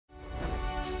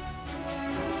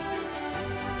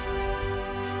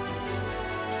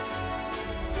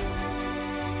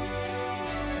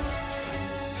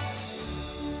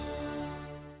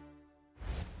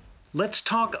Let's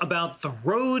talk about the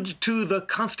road to the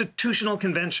Constitutional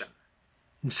Convention.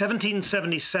 In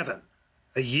 1777,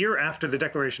 a year after the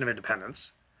Declaration of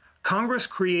Independence, Congress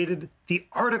created the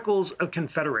Articles of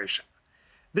Confederation.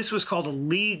 This was called a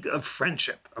League of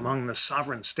Friendship among the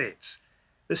sovereign states.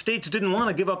 The states didn't want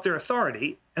to give up their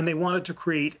authority, and they wanted to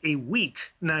create a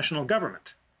weak national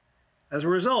government. As a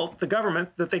result, the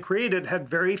government that they created had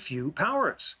very few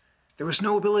powers. There was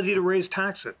no ability to raise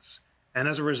taxes. And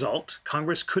as a result,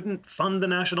 Congress couldn't fund the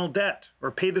national debt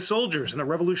or pay the soldiers in the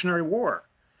Revolutionary War.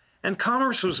 And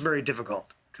commerce was very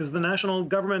difficult because the national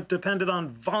government depended on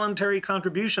voluntary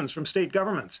contributions from state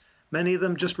governments. Many of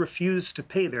them just refused to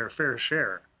pay their fair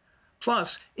share.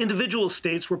 Plus, individual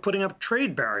states were putting up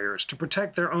trade barriers to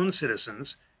protect their own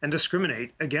citizens and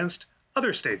discriminate against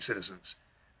other state citizens.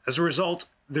 As a result,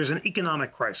 there's an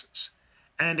economic crisis.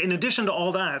 And in addition to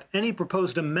all that, any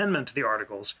proposed amendment to the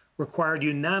Articles required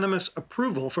unanimous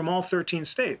approval from all 13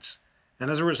 states. And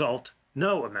as a result,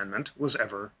 no amendment was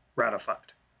ever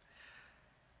ratified.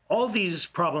 All these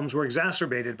problems were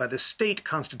exacerbated by the state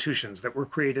constitutions that were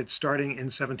created starting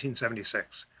in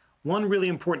 1776. One really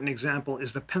important example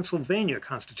is the Pennsylvania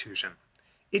Constitution.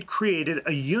 It created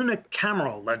a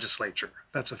unicameral legislature.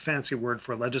 That's a fancy word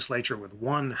for a legislature with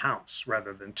one house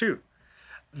rather than two.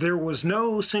 There was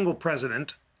no single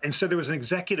president. Instead, there was an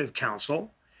executive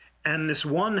council, and this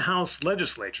one-house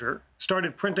legislature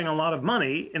started printing a lot of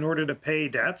money in order to pay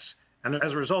debts, and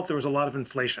as a result, there was a lot of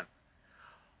inflation.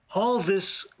 All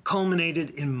this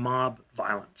culminated in mob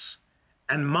violence.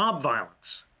 And mob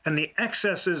violence and the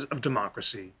excesses of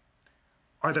democracy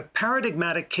are the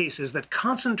paradigmatic cases that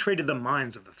concentrated the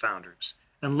minds of the founders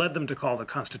and led them to call the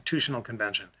Constitutional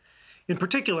Convention. In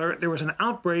particular, there was an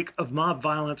outbreak of mob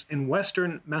violence in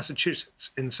western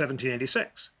Massachusetts in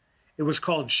 1786. It was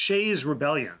called Shays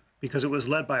Rebellion because it was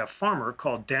led by a farmer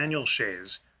called Daniel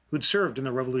Shays, who'd served in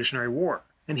the Revolutionary War.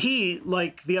 And he,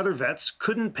 like the other vets,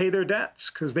 couldn't pay their debts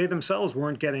because they themselves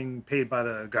weren't getting paid by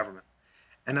the government.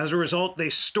 And as a result, they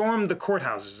stormed the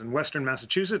courthouses in western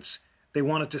Massachusetts. They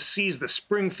wanted to seize the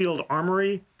Springfield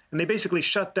Armory, and they basically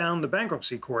shut down the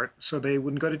bankruptcy court so they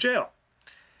wouldn't go to jail.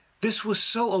 This was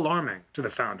so alarming to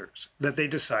the founders that they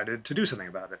decided to do something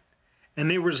about it. And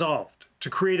they resolved to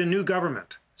create a new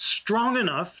government strong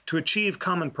enough to achieve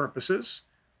common purposes,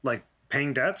 like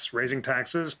paying debts, raising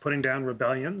taxes, putting down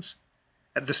rebellions.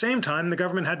 At the same time, the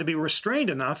government had to be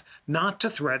restrained enough not to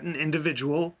threaten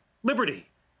individual liberty,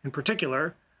 in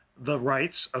particular, the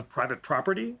rights of private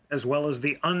property, as well as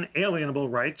the unalienable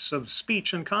rights of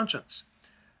speech and conscience.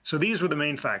 So these were the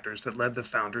main factors that led the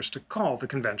founders to call the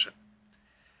convention.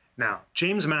 Now,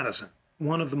 James Madison,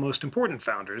 one of the most important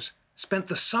founders, spent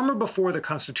the summer before the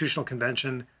Constitutional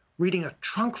Convention reading a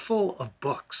trunk full of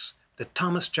books that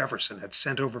Thomas Jefferson had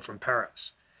sent over from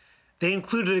Paris. They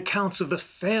included accounts of the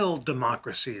failed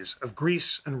democracies of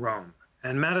Greece and Rome,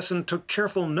 and Madison took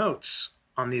careful notes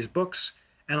on these books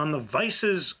and on the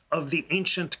vices of the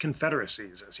ancient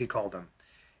confederacies, as he called them.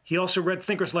 He also read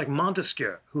thinkers like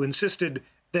Montesquieu, who insisted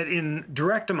that in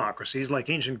direct democracies like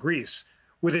ancient Greece,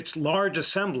 with its large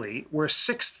assembly, where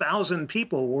 6,000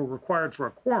 people were required for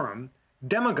a quorum,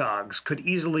 demagogues could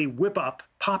easily whip up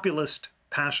populist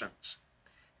passions.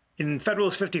 In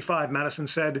Federalist 55, Madison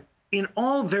said, "In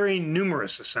all very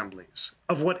numerous assemblies,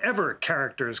 of whatever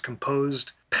characters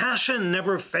composed, passion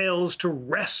never fails to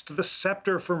wrest the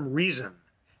scepter from reason.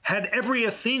 Had every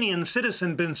Athenian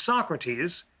citizen been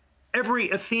Socrates,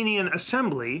 every Athenian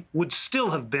assembly would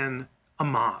still have been a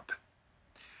mob."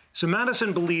 So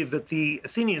Madison believed that the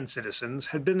Athenian citizens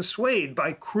had been swayed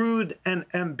by crude and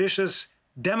ambitious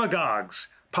demagogues,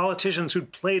 politicians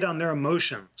who'd played on their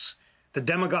emotions. The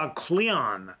demagogue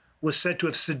Cleon was said to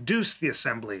have seduced the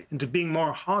assembly into being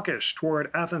more hawkish toward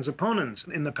Athens' opponents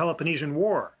in the Peloponnesian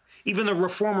War. Even the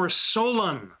reformer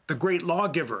Solon, the great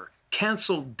lawgiver,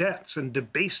 canceled debts and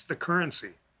debased the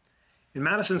currency. In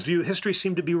Madison's view, history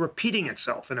seemed to be repeating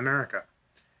itself in America.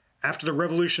 After the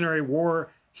Revolutionary War,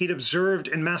 he'd observed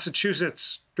in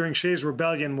Massachusetts during Shays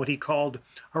Rebellion what he called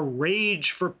a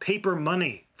rage for paper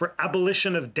money, for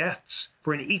abolition of debts,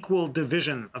 for an equal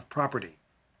division of property.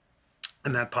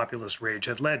 And that populist rage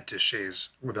had led to Shays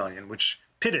Rebellion, which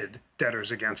pitted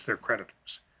debtors against their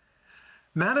creditors.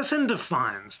 Madison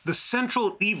defines the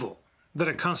central evil that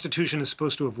a constitution is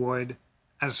supposed to avoid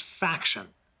as faction.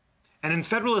 And in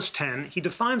Federalist 10, he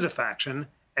defines a faction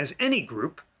as any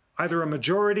group, either a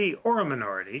majority or a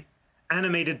minority,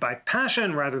 animated by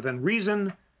passion rather than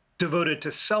reason, devoted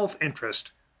to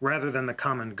self-interest rather than the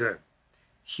common good.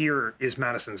 Here is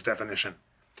Madison's definition.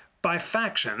 By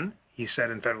faction, he said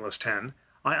in Federalist 10,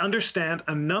 I understand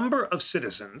a number of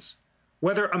citizens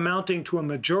whether amounting to a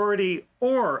majority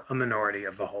or a minority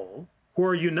of the whole, who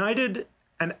are united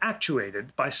and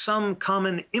actuated by some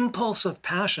common impulse of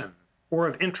passion or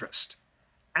of interest,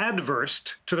 adverse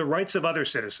to the rights of other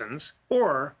citizens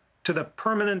or to the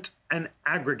permanent and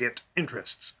aggregate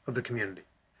interests of the community.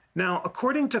 Now,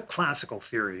 according to classical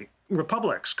theory,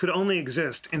 republics could only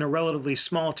exist in a relatively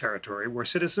small territory where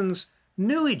citizens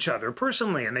knew each other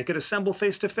personally and they could assemble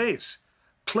face to face.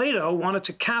 Plato wanted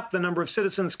to cap the number of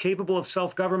citizens capable of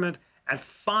self-government at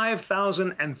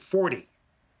 5,040.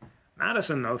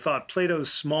 Madison, though, thought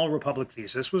Plato's small republic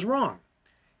thesis was wrong.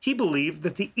 He believed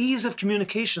that the ease of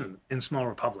communication in small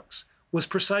republics was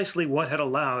precisely what had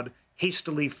allowed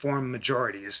hastily formed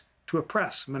majorities to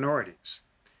oppress minorities.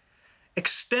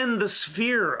 Extend the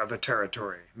sphere of a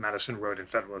territory, Madison wrote in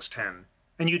Federalist 10,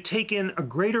 and you take in a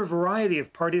greater variety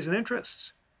of parties and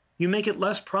interests. You make it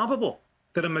less probable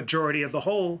that a majority of the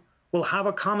whole will have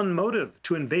a common motive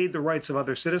to invade the rights of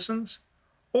other citizens,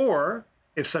 or,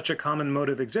 if such a common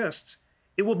motive exists,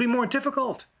 it will be more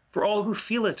difficult for all who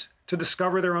feel it to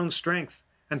discover their own strength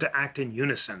and to act in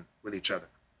unison with each other.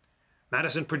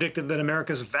 Madison predicted that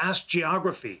America's vast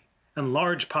geography and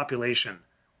large population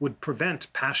would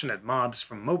prevent passionate mobs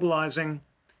from mobilizing,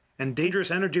 and dangerous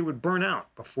energy would burn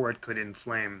out before it could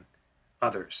inflame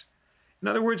others. In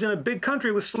other words, in a big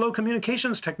country with slow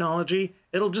communications technology,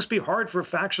 it'll just be hard for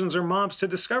factions or mobs to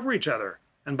discover each other,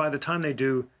 and by the time they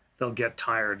do, they'll get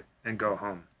tired and go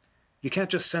home. You can't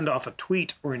just send off a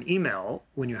tweet or an email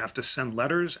when you have to send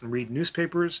letters and read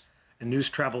newspapers, and news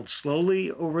traveled slowly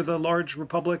over the large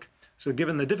republic. So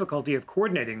given the difficulty of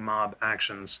coordinating mob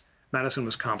actions, Madison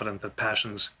was confident that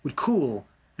passions would cool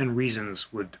and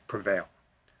reasons would prevail.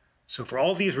 So for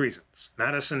all these reasons,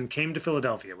 Madison came to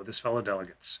Philadelphia with his fellow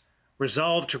delegates,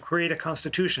 resolved to create a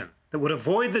constitution that would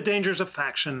avoid the dangers of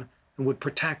faction and would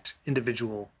protect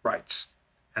individual rights.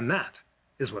 And that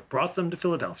is what brought them to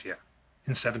Philadelphia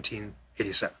in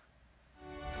 1787.